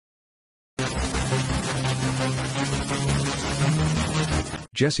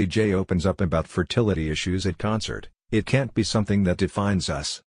Jessie J opens up about fertility issues at concert. It can't be something that defines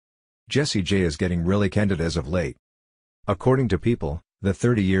us. Jessie J is getting really candid as of late. According to People, the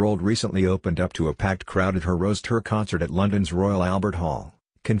 30-year-old recently opened up to a packed crowd at her Rose Tour concert at London's Royal Albert Hall,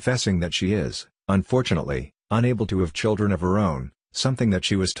 confessing that she is, unfortunately, unable to have children of her own, something that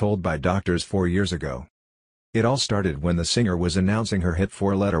she was told by doctors 4 years ago. It all started when the singer was announcing her hit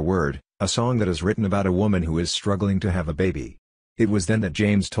four-letter word, a song that is written about a woman who is struggling to have a baby. It was then that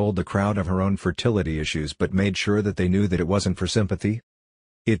James told the crowd of her own fertility issues but made sure that they knew that it wasn't for sympathy.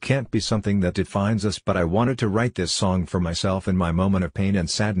 It can't be something that defines us, but I wanted to write this song for myself in my moment of pain and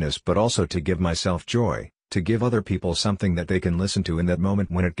sadness, but also to give myself joy, to give other people something that they can listen to in that moment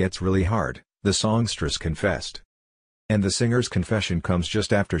when it gets really hard, the songstress confessed. And the singer's confession comes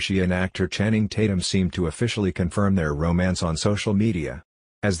just after she and actor Channing Tatum seemed to officially confirm their romance on social media.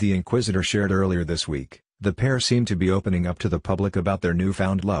 As the Inquisitor shared earlier this week, the pair seemed to be opening up to the public about their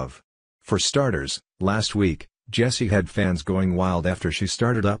newfound love. For starters, last week, Jessie had fans going wild after she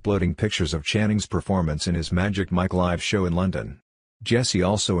started uploading pictures of Channing's performance in his Magic Mike live show in London. Jessie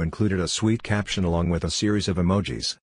also included a sweet caption along with a series of emojis.